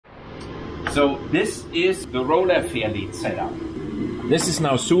So this is the roller fair lead setup. This is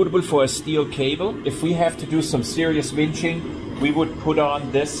now suitable for a steel cable. If we have to do some serious winching, we would put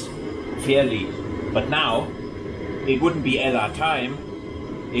on this fair lead. But now, it wouldn't be LR time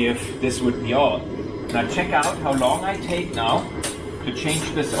if this would be all. Now check out how long I take now to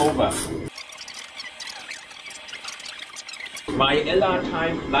change this over. My LR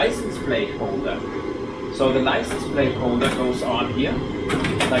time license plate holder. So the license plate holder goes on here,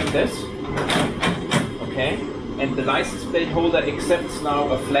 like this, okay? And the license plate holder accepts now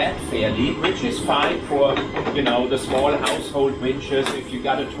a flat fair lead, which is fine for, you know, the small household winches, if you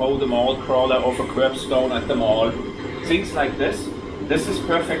gotta tow the mall crawler off a curbstone at the mall, things like this. This is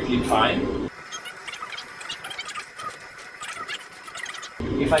perfectly fine.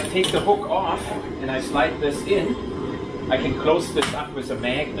 If I take the hook off and I slide this in, I can close this up with a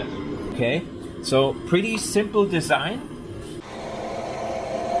magnet. Okay, so pretty simple design.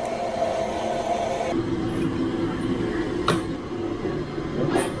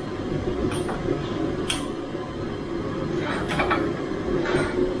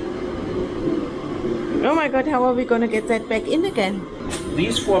 Oh my God, how are we going to get that back in again?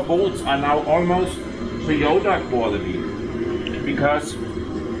 These 4 bolts are now almost Toyota quality because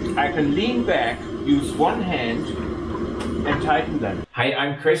I can lean back, use one hand and tighten them. Hi,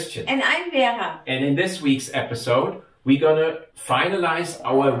 I'm Christian. And I'm Vera. And in this week's episode, we're gonna finalize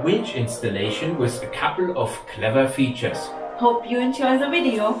our winch installation with a couple of clever features. Hope you enjoy the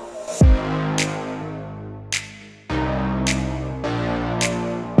video.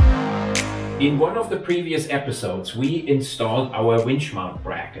 In one of the previous episodes, we installed our winch mount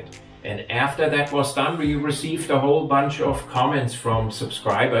bracket. And after that was done, we received a whole bunch of comments from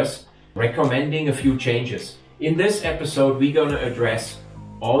subscribers recommending a few changes. In this episode, we're going to address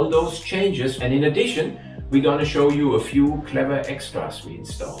all those changes. And in addition, we're going to show you a few clever extras we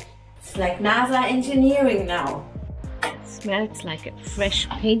installed. It's like NASA engineering now. It smells like a fresh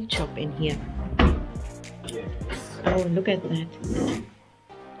paint job in here. Yes. Oh, look at that.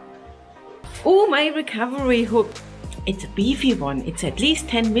 Oh, my recovery hook. It's a beefy one. It's at least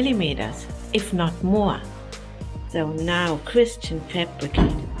 10 millimeters, if not more. So now Christian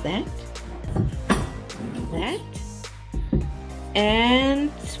fabricated that,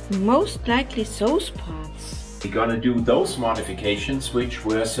 and most likely those parts. We're gonna do those modifications which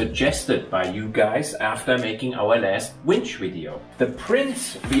were suggested by you guys after making our last winch video. The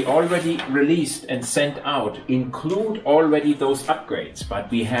prints we already released and sent out include already those upgrades,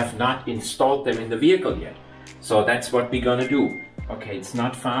 but we have not installed them in the vehicle yet. So that's what we're gonna do. Okay, it's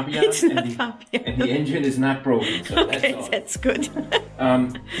not Fabian. It's not Fabian. And the engine is not broken, so okay, that's all. That's good.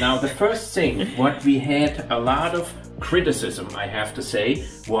 Now the first thing, what we had a lot of criticism, I have to say,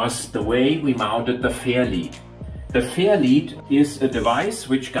 was the way we mounted the fair lead. The fair lead is a device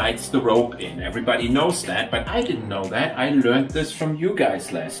which guides the rope in. Everybody knows that, but I didn't know that. I learned this from you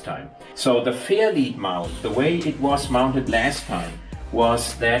guys last time. So the fair lead mount, the way it was mounted last time,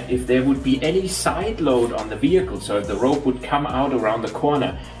 was that if there would be any side load on the vehicle, so if the rope would come out around the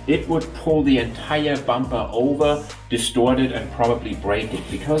corner, it would pull the entire bumper over, distort it, and probably break it,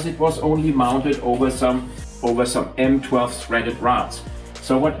 because it was only mounted over some M12 threaded rods.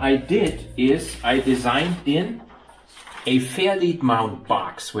 So what I did is I designed in a fair lead mount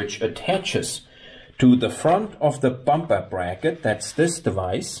box which attaches to the front of the bumper bracket. That's this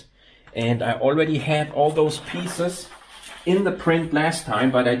device, and I already had all those pieces in the print last time,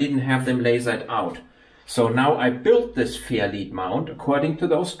 but I didn't have them lasered out. So now I built this fair lead mount according to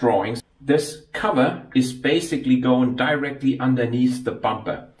those drawings. This cover is basically going directly underneath the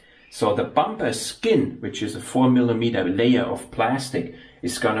bumper. So the bumper skin, which is a 4mm layer of plastic,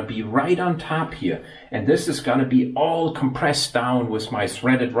 is going to be right on top here. And this is going to be all compressed down with my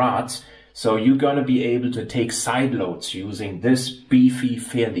threaded rods. So you're going to be able to take side loads using this beefy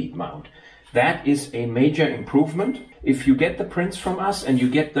fair lead mount. That is a major improvement. If you get the prints from us and you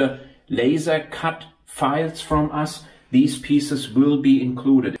get the laser cut files from us, these pieces will be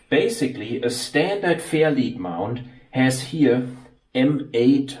included. Basically, a standard fair lead mount has here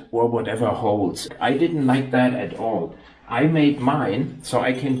M8 or whatever holes. I didn't like that at all. I made mine so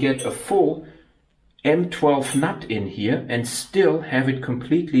I can get a full M12 nut in here and still have it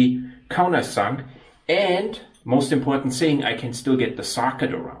completely countersunk, and most important thing, I can still get the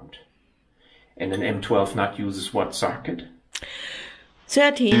socket around. And an M12 nut uses what socket?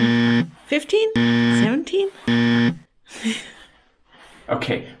 13, 15, 17.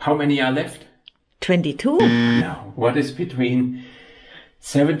 Okay, how many are left? 22. Now, what is between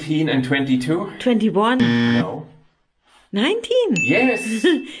 17 and 22? 21. No. 19? Yes.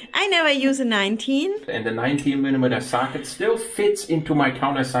 I never use a 19. And the 19mm socket still fits into my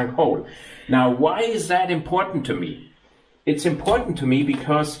countersunk hole. Now, why is that important to me? It's important to me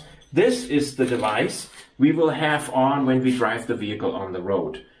because this is the device we will have on when we drive the vehicle on the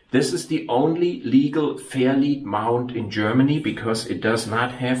road. This is the only legal fair lead mount in Germany because it does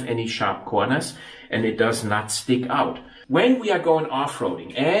not have any sharp corners and it does not stick out. When we are going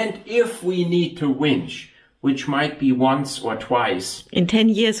off-roading and if we need to winch, which might be once or twice. In 10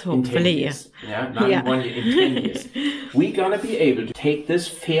 years, hopefully. 10 years. Yeah, not in 1 year, in 10 years. We're going to be able to take this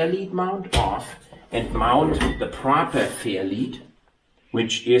fair lead mount off and mount the proper fair lead,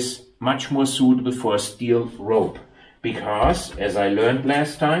 which is much more suitable for a steel rope. Because, as I learned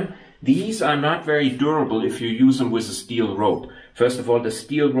last time, these are not very durable if you use them with a steel rope. First of all, the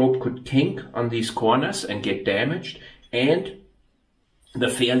steel rope could kink on these corners and get damaged, and the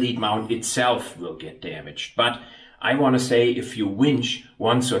fair lead mount itself will get damaged. But I want to say if you winch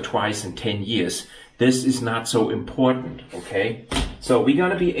once or twice in 10 years, this is not so important, okay? So we're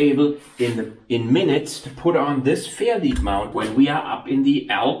going to be able in minutes to put on this fair lead mount when we are up in the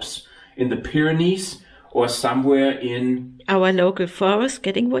Alps, in the Pyrenees, or somewhere in our local forest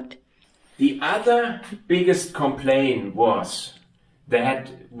getting wood. The other biggest complaint was that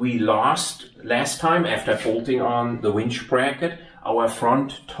we lost last time after bolting on the winch bracket our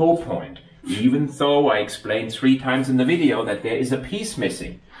front toe point, even though I explained 3 times in the video that there is a piece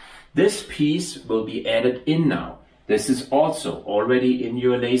missing. This piece will be added in now. This is also already in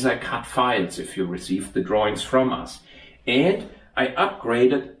your laser cut files if you received the drawings from us. And I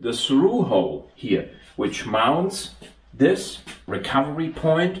upgraded the through hole here, which mounts this recovery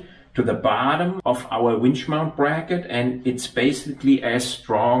point to the bottom of our winch mount bracket, and it's basically as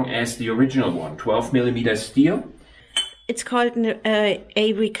strong as the original one, 12mm steel. It's called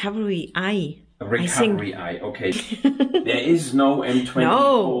a recovery eye. A recovery eye, okay. There is no M20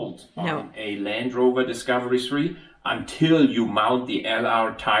 bolt on a Land Rover Discovery 3 until you mount the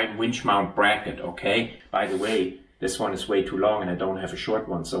LR type winch mount bracket, okay? By the way, this one is way too long and I don't have a short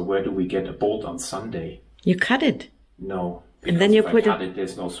one, so where do we get a bolt on Sunday? You cut it. No. And then you put it,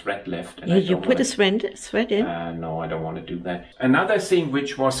 there's no thread left. And you put a thread in? No, I don't want to do that. Another thing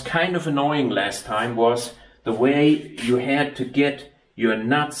which was kind of annoying last time was the way you had to get your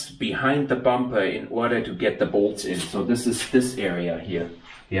nuts behind the bumper in order to get the bolts in. So this is this area here.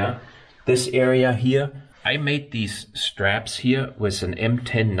 Yeah, this area here. I made these straps here with an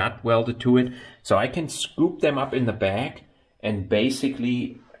M10 nut welded to it. So I can scoop them up in the back and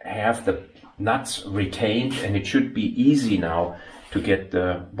basically have the nuts retained, and it should be easy now to get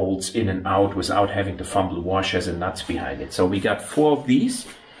the bolts in and out without having to fumble washers and nuts behind it. So we got 4 of these.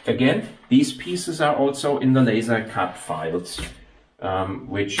 Again, these pieces are also in the laser cut files,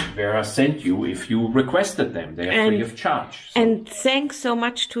 which Vera sent you if you requested them. They are free of charge. So. And thanks so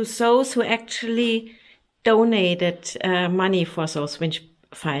much to those who actually donated money for those winch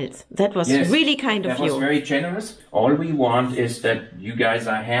files. That was really kind of you. That was very generous. All we want is that you guys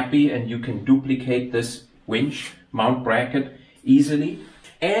are happy and you can duplicate this winch mount bracket easily.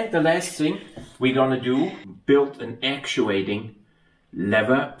 And the last thing we're gonna do, build an actuating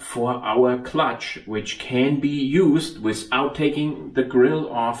lever for our clutch, which can be used without taking the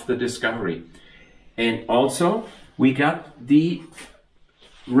grill off the Discovery. And also we got the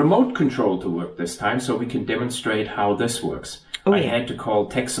remote control to work this time, so we can demonstrate how this works. I had to call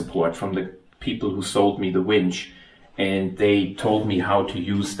tech support from the people who sold me the winch, and they told me how to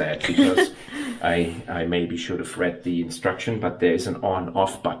use that because I maybe should have read the instruction, but there is an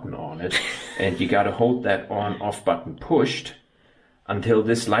on-off button on it, and you got to hold that on-off button pushed until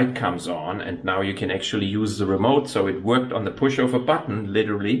this light comes on, and now you can actually use the remote. So it worked on the push of a button,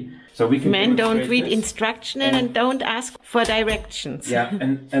 literally. So we can Men don't read instruction and don't ask for directions. Yeah,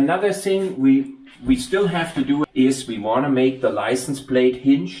 and another thing we still have to do is we want to make the license plate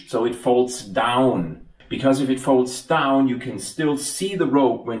hinged so it folds down. Because if it folds down, you can still see the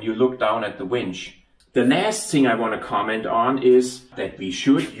rope when you look down at the winch. The last thing I want to comment on is that we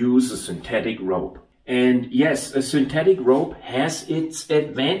should use a synthetic rope. And yes, a synthetic rope has its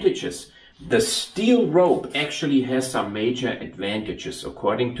advantages. The steel rope actually has some major advantages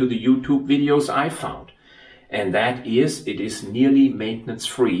according to the YouTube videos I found. And that is, it is nearly maintenance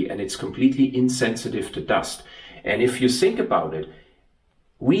free and it's completely insensitive to dust. And if you think about it,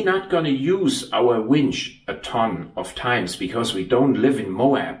 we're not going to use our winch a ton of times because we don't live in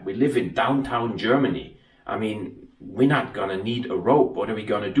Moab. We live in downtown Germany. I mean, we're not going to need a rope. What are we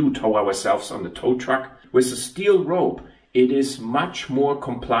going to do? Tow ourselves on the tow truck? With a steel rope, it is much more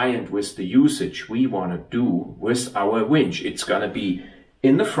compliant with the usage we want to do with our winch. It's going to be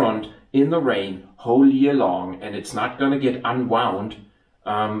in the front in the rain whole year long, and it's not going to get unwound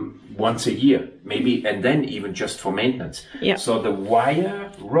once a year, maybe, and then even just for maintenance. Yeah. So the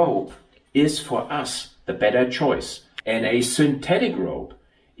wire rope is for us the better choice. And a synthetic rope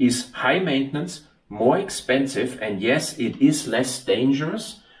is high maintenance, more expensive, and yes, it is less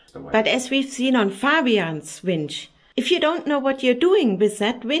dangerous. But as we've seen on Fabian's winch, if you don't know what you're doing with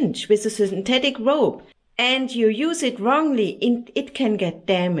that winch, with a synthetic rope, and you use it wrongly, it can get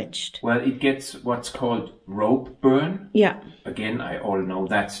damaged. Well, it gets what's called rope burn. Yeah. Again, I all know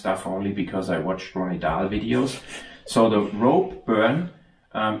that stuff only because I watched Ronnie Dahl videos. So the rope burn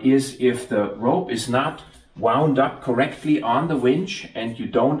is if the rope is not wound up correctly on the winch and you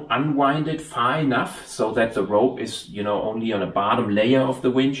don't unwind it far enough so that the rope is, you know, only on a bottom layer of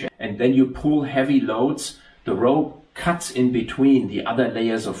the winch, and then you pull heavy loads, the rope cuts in between the other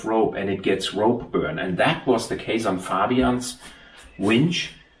layers of rope and it gets rope burn. And that was the case on Fabian's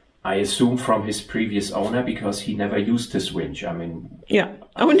winch, I assume from his previous owner, because he never used his winch. I mean, yeah,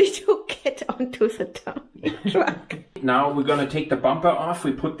 only to get onto the truck. Now we're going to take the bumper off,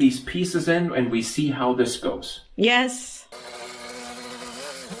 we put these pieces in, and we see how this goes. Yes.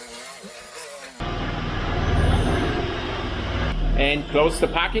 And close the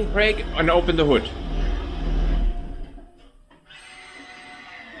parking brake and open the hood.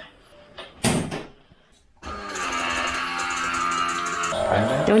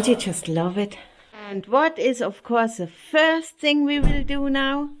 Don't you just love it? And what is, of course, the first thing we will do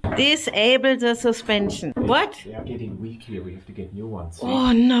now? Disable the suspension. What? They are getting weak here. We have to get new ones.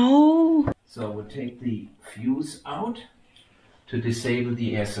 Oh, no. So we'll take the fuse out to disable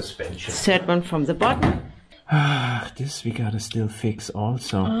the air suspension. Third one from the bottom. Ah, this we gotta still fix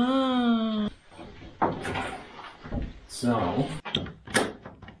also. Ah. So.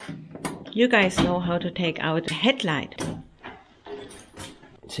 You guys know how to take out a headlight.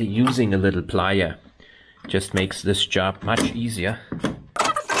 So using a little plier just makes this job much easier.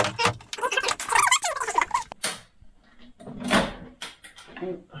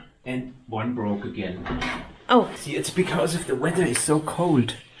 And one broke again. Oh. See, it's because if the weather is so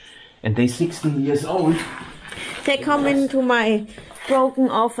cold and they're 16 years old. They come into my broken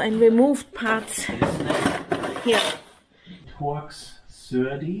off and removed parts. Here. Torx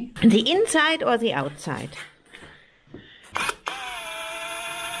 30. The inside or the outside?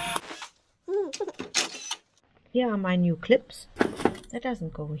 Here are my new clips. That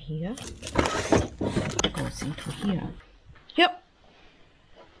doesn't go here. It goes into here. Yep.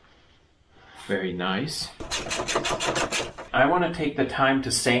 Very nice. I want to take the time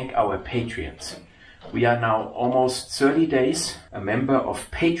to thank our Patreons. We are now almost 30 days a member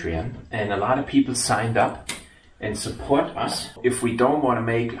of Patreon, and a lot of people signed up and support us. If we don't want to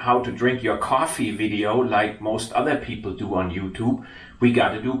make how to drink your coffee video like most other people do on YouTube, we got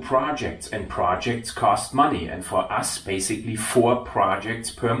to do projects, and projects cost money. And for us, basically 4 projects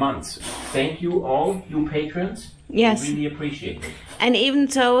per month. Thank you all, you patrons. Yes. We really appreciate it. And even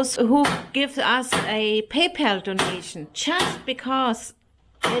those who give us a PayPal donation just because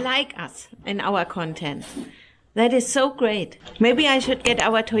they like us and our content. That is so great. Maybe I should get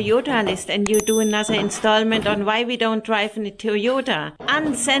our Toyota list and you do another installment on why we don't drive in a Toyota.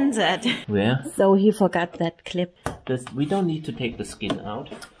 Uncensored. Where? So he forgot that clip. We don't need to take the skin out.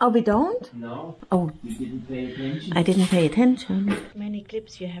 Oh, we don't? No. Oh. You didn't pay attention. I didn't pay attention. Many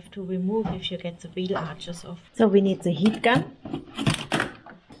clips you have to remove if you get the wheel arches off. So we need the heat gun.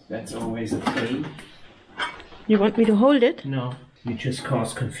 That's always a pain. You want me to hold it? No. You just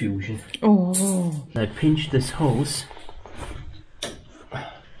cause confusion. Oh. I pinch this hose.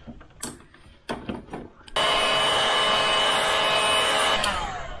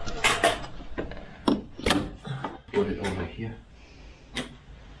 Put it over here.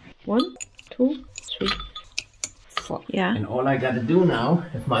 1, 2, 3, 4. Yeah. And all I gotta do now,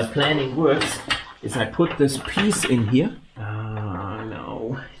 if my planning works, is I put this piece in here. Ah,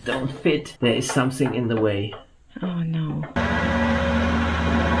 no, it don't fit. There is something in the way. Oh no.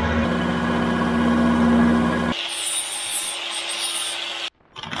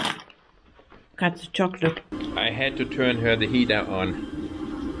 Got the chocolate. I had to turn the heater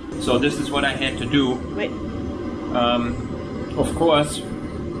on. So this is what I had to do. Wait. Of course,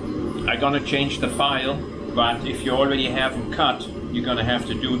 I'm gonna change the file, but if you already have them cut, you're gonna have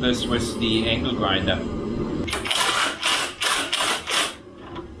to do this with the angle grinder.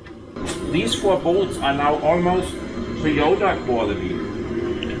 These 4 bolts are now almost Toyota quality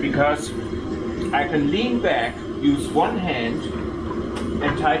because I can lean back, use one hand,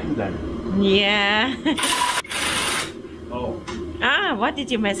 and tighten them. Yeah. Oh. Ah, what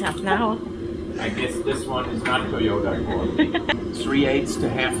did you mess up now? I guess this one is not Toyota quality. 3/8 to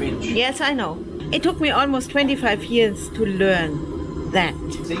 1/2 inch. Yes, I know. It took me almost 25 years to learn that.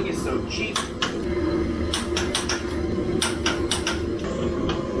 The thing is so cheap.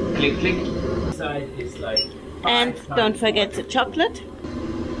 Click, click. Side is like. And don't forget the chocolate.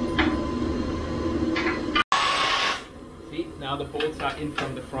 See, now the bolts are in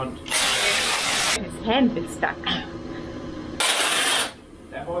from the front. His hand is stuck.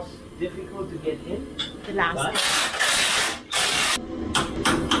 That was difficult to get in. The last.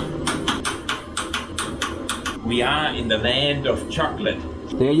 We are in the land of chocolate.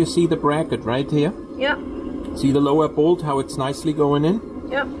 There you see the bracket right here. Yeah. See the lower bolt, how it's nicely going in?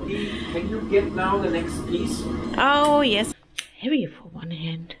 Yeah. Can you get now the next piece? Oh, yes. Heavy for one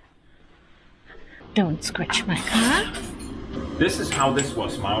hand. Don't scratch my car. This is how this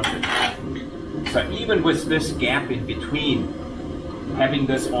was mounted. So even with this gap in between, having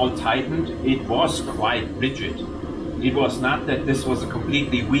this all tightened, it was quite rigid. It was not that this was a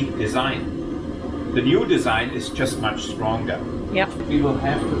completely weak design. The new design is just much stronger. Yep. We will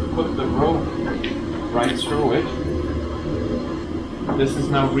have to put the rope right through it. This is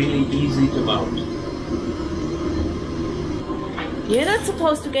now really easy to mount. You're not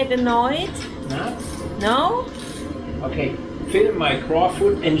supposed to get annoyed. No? No? Okay, film my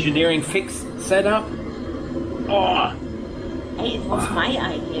Crawford engineering fix setup. Oh! Hey, it was my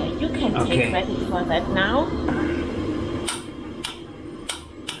idea. You can take credit for that now.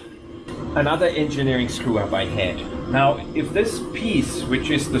 Another engineering screw up I had. Now, if this piece, which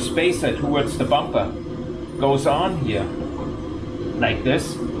is the spacer towards the bumper, goes on here, like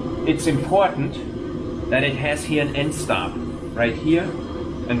this, it's important that it has here an end stop, right here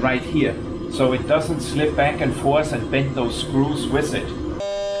and right here, so it doesn't slip back and forth and bend those screws with it.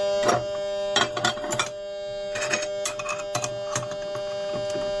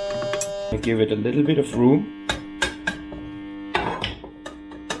 I give it a little bit of room.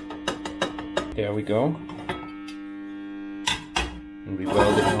 There we go. And we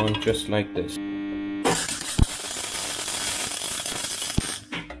weld it on just like this.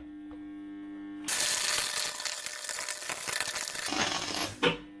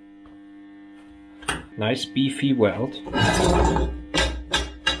 Nice beefy weld.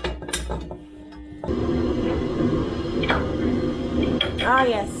 Ah,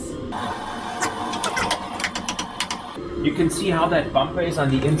 yes. You can see how that bumper is on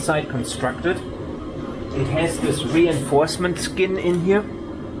the inside constructed. It has this reinforcement skin in here,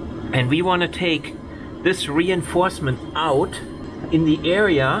 and we want to take this reinforcement out in the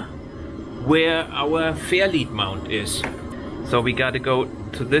area where our fair lead mount is. So we got to go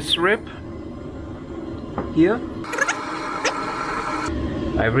to this rib here.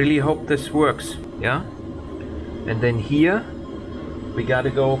 I really hope this works, yeah? And then here we got to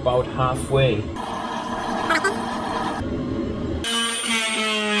go about halfway.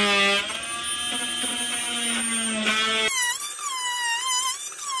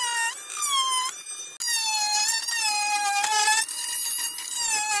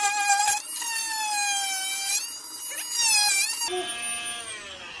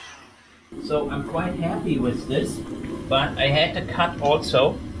 So I'm quite happy with this, but I had to cut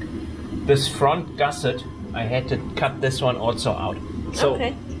also this front gusset. I had to cut this one also out. So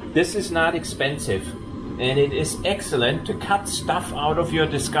this is not expensive, and it is excellent to cut stuff out of your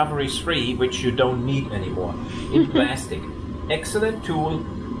Discovery 3 which you don't need anymore in plastic. Excellent tool.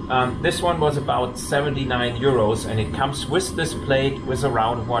 This one was about 79 euros, and it comes with this plate, with a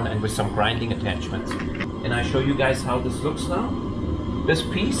round one, and with some grinding attachments. And I show you guys how this looks now. This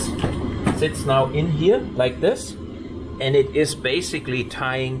piece sits now in here like this, and it is basically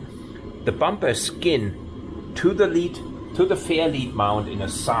tying the bumper skin to the lead, to the fair lead mount in a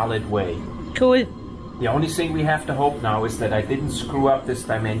solid way. Cool. The only thing we have to hope now is that I didn't screw up this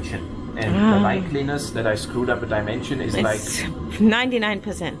dimension, and the likeliness that I screwed up a dimension is it's like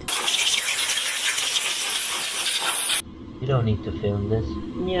 99%. You don't need to film this.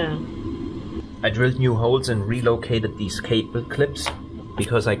 Yeah. I drilled new holes and relocated these cable clips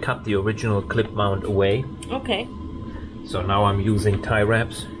because I cut the original clip mount away. Okay. So now I'm using tie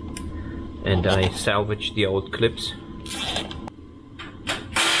wraps, and I salvaged the old clips.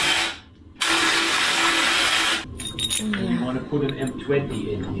 And you want to put an M20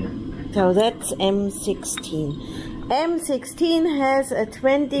 in here. So that's M16. M16 has a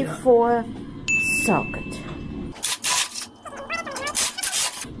 24 socket.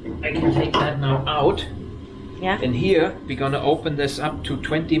 I can take that now out. Yeah. And here we're gonna open this up to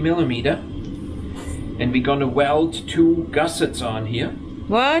 20 millimeter, and we're gonna weld two gussets on here.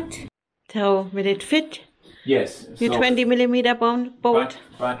 What? So will it fit? Yes. Your 20mm bolt.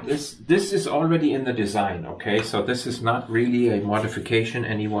 But this is already in the design, okay? So this is not really a modification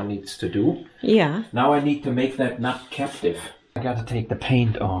anyone needs to do. Yeah. Now I need to make that nut captive. I gotta take the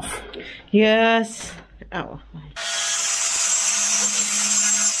paint off. Yes. Oh.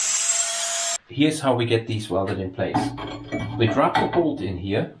 Here's how we get these welded in place. We drop the bolt in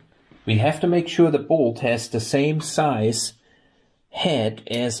here. We have to make sure the bolt has the same size head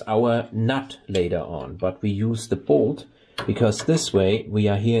as our nut later on, but we use the bolt because this way we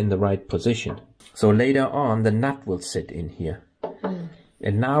are here in the right position. So later on the nut will sit in here.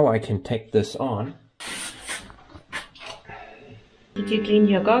 And now I can take this on. Did you clean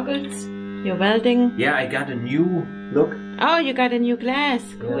your goggles? Your welding? Yeah, I got a new look. Oh, you got a new glass.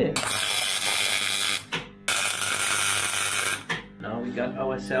 Cool. Yeah. Now we got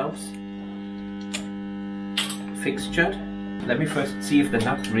ourselves fixtured. Let me first see if the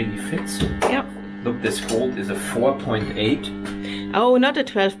nut really fits. Yep. Look, this bolt is a 4.8. Oh, not a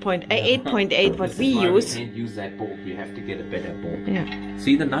 12.8, 8.8 what we use. We can't use that bolt. We have to get a better bolt. Yeah.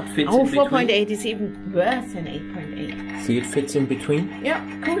 See, the nut fits in between. Oh, 4.8 is even worse than 8.8. See, it fits in between? Yeah,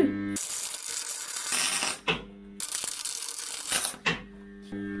 cool.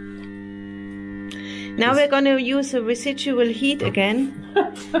 Now we're going to use a residual heat again.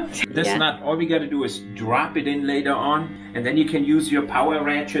 This nut, all we got to do is drop it in later on, and then you can use your power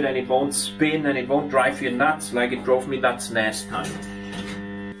ratchet and it won't spin and it won't drive your nuts like it drove me nuts last time.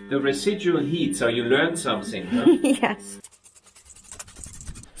 The residual heat, so you learned something, huh? Yes.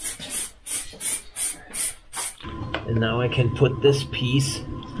 And now I can put this piece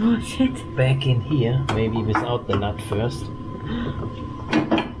back in here, maybe without the nut first.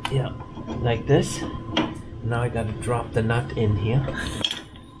 Yeah, like this. Now I gotta drop the nut in here.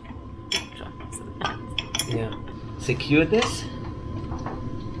 Yeah. Secure this.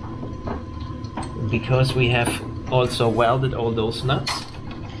 Because we have also welded all those nuts.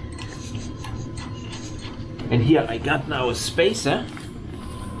 And here I got now a spacer,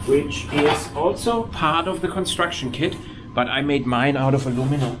 which is also part of the construction kit, but I made mine out of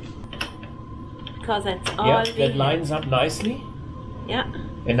aluminum. Because that's all that lines up nicely. Yeah.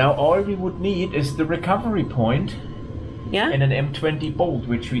 And now all we would need is the recovery point and an M20 bolt,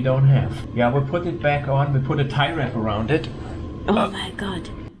 which we don't have. Yeah, we'll put it back on. We put a tie wrap around it. Oh my god.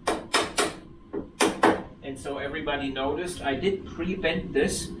 And so everybody noticed I did pre-bend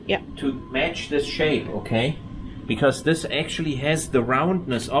this to match this shape, okay? Because this actually has the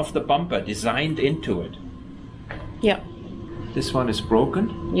roundness of the bumper designed into it. Yeah. This one is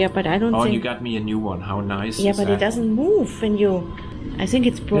broken. Yeah, but I don't think... Oh, you got me a new one. How nice Yeah, is but that? it doesn't move when you... I think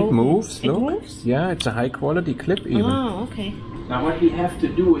it's broken. It moves, It look. moves? Yeah, it's a high quality clip even. Oh, okay. Now what we have to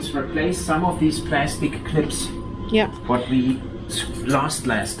do is replace some of these plastic clips. Yeah. What we lost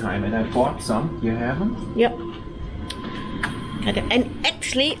last time, and I bought some. You have them? Yep. And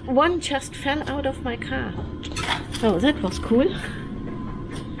actually, one just fell out of my car. Oh, that was cool.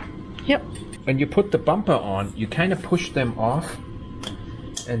 Yep. When you put the bumper on, you kind of push them off,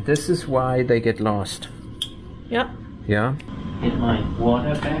 and this is why they get lost. Yep. Yeah. Get my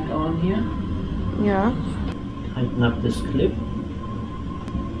water back on here. Yeah. Tighten up this clip.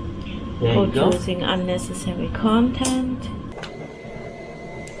 There you go. Producing unnecessary content.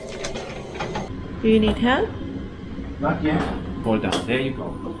 Do you need help? Not yet. Hold down. There you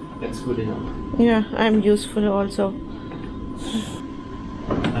go. That's good enough. Yeah, I'm useful also.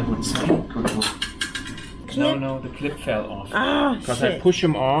 I would say it could work. No, the clip fell off. Ah, because I push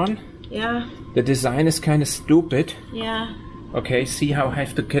them on. Yeah. The design is kind of stupid. Yeah. Okay, see how I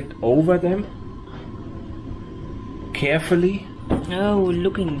have to get over them? Carefully. Oh,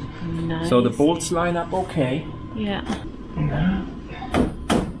 looking nice. So the bolts line up okay. Yeah.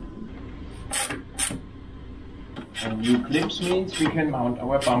 And new clips means we can mount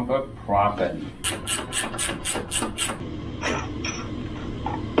our bumper properly.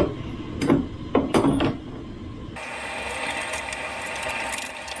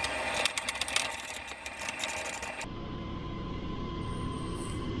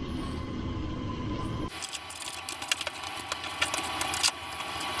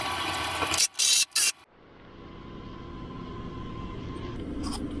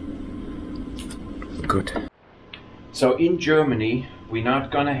 Good. So in Germany, we're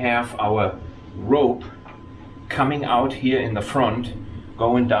not gonna have our rope coming out here in the front,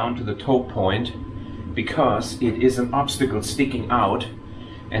 going down to the toe point, because it is an obstacle sticking out,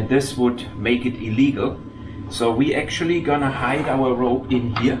 and this would make it illegal. So we actually gonna hide our rope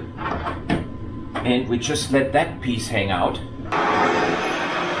in here, and we just let that piece hang out.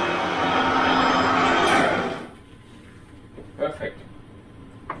 Perfect.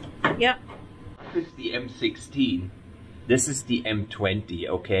 Yeah. With the M16. This is the M20,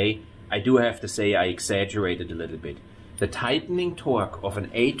 okay? I do have to say I exaggerated a little bit. The tightening torque of an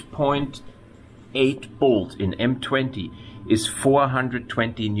 8.8 bolt in M20 is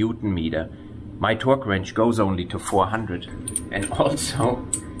 420 Newton meter. My torque wrench goes only to 400. And also,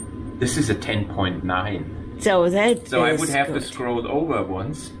 this is a 10.9. So I would have to scroll over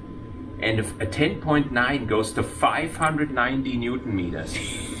once. And if a 10.9 goes to 590 Newton meters.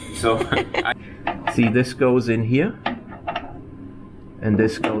 So, see, this goes in here. And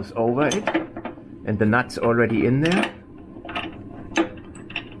this goes over it. And the nut's already in there.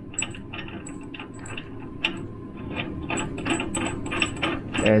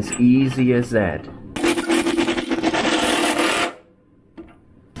 As easy as that.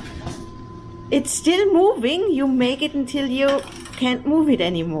 It's still moving. You make it until you can't move it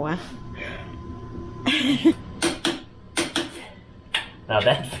anymore. Now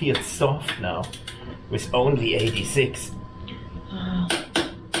that feels soft now, with only 86.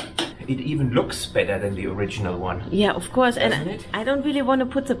 It even looks better than the original one. Yeah, of course. Doesn't and it? I don't really want to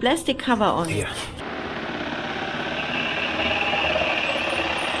put the plastic cover on. Yeah.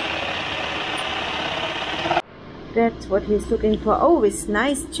 That's what he's looking for. Oh, with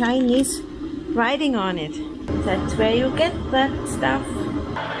nice Chinese writing on it. That's where you get that stuff.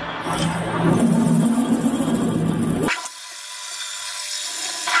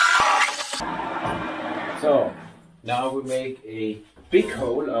 So, now we make a big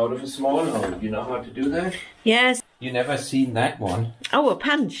hole out of a small hole. You know how to do that? Yes. You never seen that one? Oh, a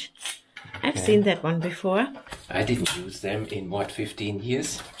punch. I've seen that one before. I didn't use them in, what, 15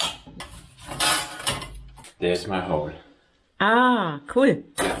 years? There's my hole. Ah, cool.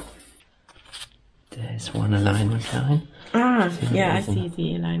 Yeah. There's one alignment line. Ah, yeah, I see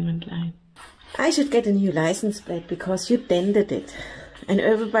the alignment line. I should get a new license plate because you dented it. And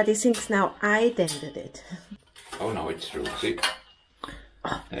everybody thinks now I dented it. Oh no, it's true. See?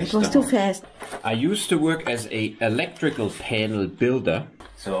 Oh, it was too fast. I used to work as a electrical panel builder.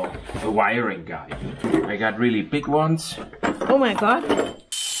 So, a wiring guy. I got really big ones. Oh my god.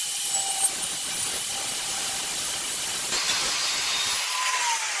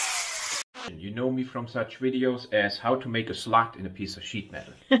 You know me from such videos as how to make a slot in a piece of sheet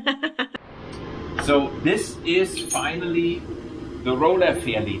metal. So this is finally the roller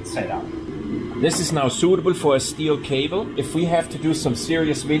fair lead setup. This is now suitable for a steel cable. If we have to do some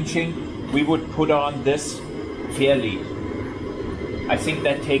serious winching, we would put on this fair lead. I think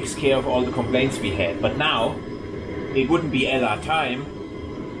that takes care of all the complaints we had. But now, it wouldn't be LR time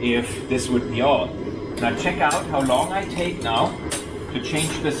if this would be all. Now check out how long I take now to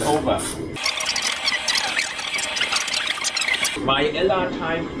change this over. My LR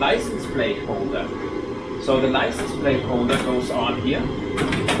time license plate holder. So the license plate holder goes on here,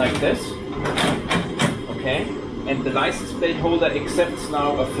 like this, okay? And the license plate holder accepts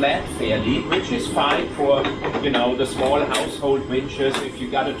now a flat fair lead, which is fine for, you know, the small household winches, if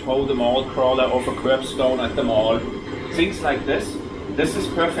you gotta tow the mall crawler over curbstone at the mall, things like this. This is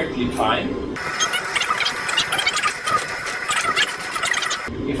perfectly fine.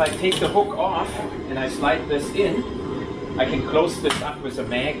 If I take the hook off and I slide this in, I can close this up with a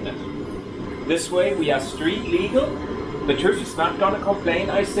magnet. This way we are street legal. The TÜV is not gonna complain,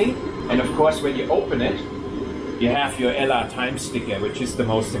 I think. And of course, when you open it, you have your LR time sticker, which is the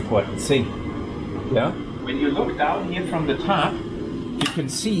most important thing. Yeah? When you look down here from the top, you can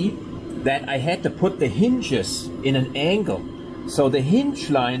see that I had to put the hinges in an angle. So the hinge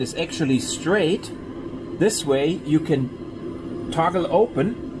line is actually straight. This way you can toggle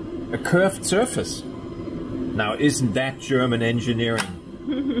open a curved surface. Now, isn't that German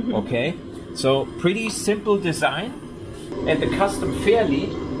engineering? Okay, so pretty simple design. And the custom fair lead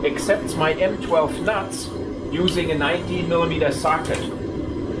accepts my M12 nuts using a 19mm socket.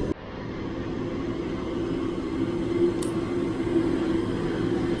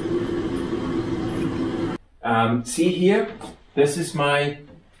 See here, this is my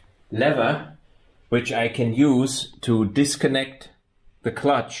lever, which I can use to disconnect the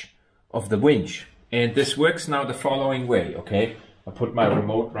clutch of the winch. And this works now the following way, okay? I'll put my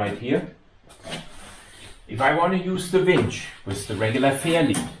remote right here. If I want to use the winch with the regular fair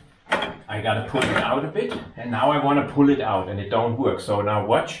lead, I gotta pull it out a bit, and now I want to pull it out and it don't work. So now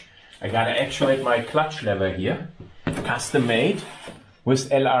watch, I gotta actuate my clutch lever here, custom made with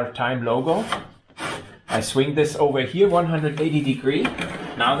LR time logo. I swing this over here 180 degree.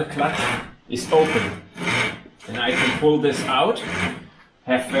 Now the clutch is open and I can pull this out.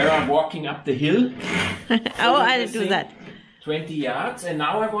 Have Vera walking up the hill. Oh, I'll do that. 20 yards, and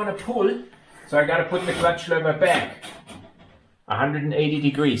now I want to pull, so I got to put the clutch lever back 180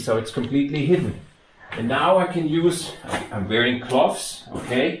 degrees, so it's completely hidden. And now I can use, I'm wearing gloves,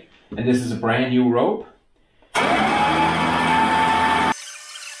 okay? And this is a brand new rope.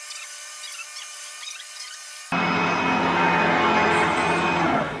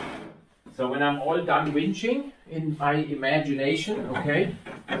 So when I'm all done winching in my imagination, okay,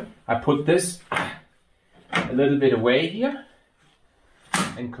 I put this a little bit away here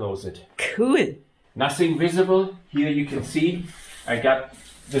and close it. Cool. Nothing visible. Here you can see I got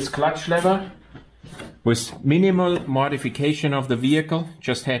this clutch lever with minimal modification of the vehicle.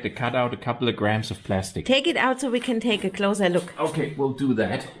 Just had to cut out a couple of grams of plastic. Take it out so we can take a closer look. Okay, we'll do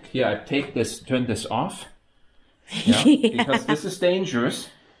that. Here, I take this, turn this off. Yeah, because this is dangerous.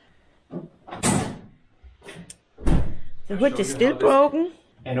 The hood is still broken.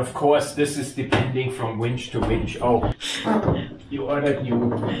 And of course, this is depending from winch to winch. Oh, you ordered new,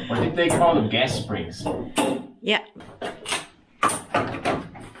 what did they call them? Gas springs. Yeah.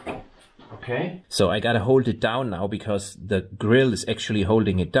 Okay. So I gotta hold it down now because the grill is actually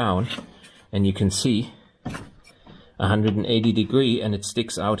holding it down. And you can see 180 degree and it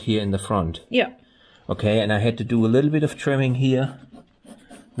sticks out here in the front. Yeah. Okay, and I had to do a little bit of trimming here.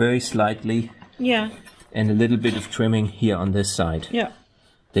 Very slightly. Yeah. And a little bit of trimming here on this side. Yeah.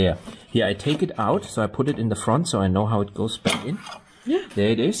 There. Here I take it out, so I put it in the front so I know how it goes back in. Yeah. There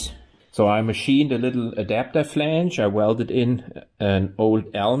it is. So I machined a little adapter flange. I welded in an old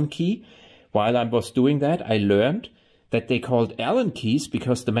Allen key. While I was doing that, I learned that they called Allen keys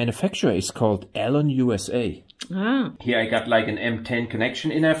because the manufacturer is called Allen USA. Ah. Here I got like an M10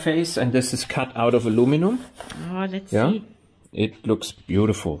 connection interface, and this is cut out of aluminum. Oh, let's see. It looks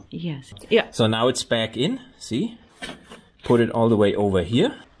beautiful. Yes. Yeah. So now it's back in, see? Put it all the way over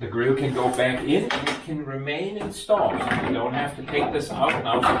here. The grill can go back in and it can remain installed. You don't have to take this out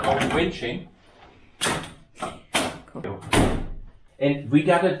now for home winching. Cool. And we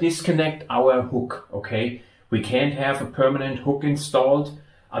gotta disconnect our hook, okay? We can't have a permanent hook installed,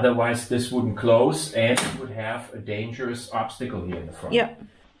 otherwise this wouldn't close and it would have a dangerous obstacle here in the front. Yeah.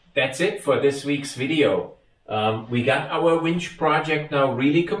 That's it for this week's video. We got our winch project now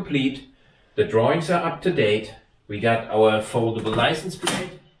really complete. The drawings are up to date. We got our foldable license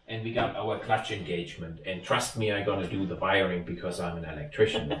plate and we got our clutch engagement. And trust me, I'm gonna do the wiring because I'm an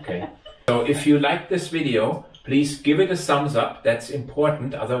electrician, okay? So if you like this video, please give it a thumbs up. That's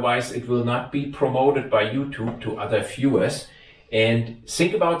important. Otherwise, it will not be promoted by YouTube to other viewers. And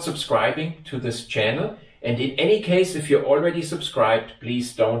think about subscribing to this channel. And in any case, if you're already subscribed,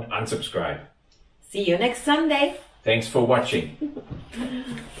 please don't unsubscribe. See you next Sunday. Thanks for watching.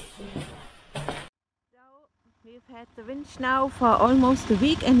 We've had the winch now for almost a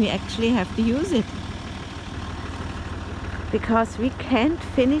week and we actually have to use it. Because we can't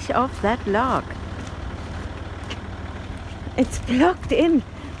finish off that log. It's blocked in.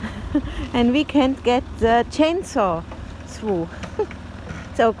 And we can't get the chainsaw through.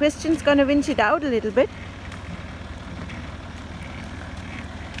 So Christian's gonna winch it out a little bit.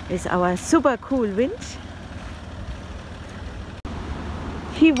 With our super cool winch.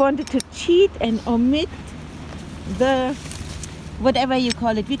 He wanted to cheat and omit the whatever you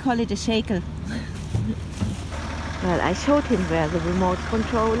call it. We call it a shackle. Well, I showed him where the remote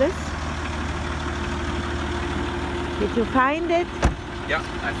control is. Did you find it? Yeah,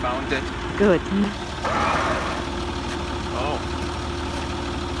 I found it. Good. Oh.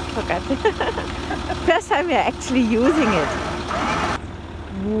 Forgot. First time we are actually using it.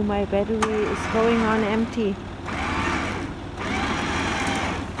 Oh, my battery is going on empty.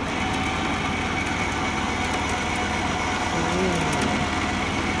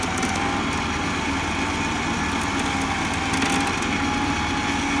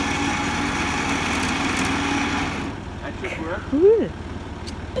 Cool.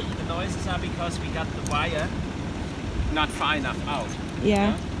 The noises are because we got the wire not far enough out.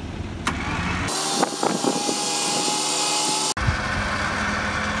 Yeah.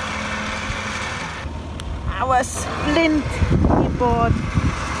 Our splint he bought.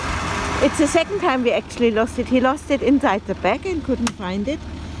 It's the second time we actually lost it. He lost it inside the bag and couldn't find it.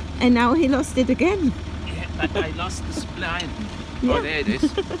 And now he lost it again. Yeah, but I lost the spline. Yeah. Oh, there it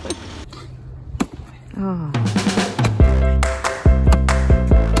is. Oh.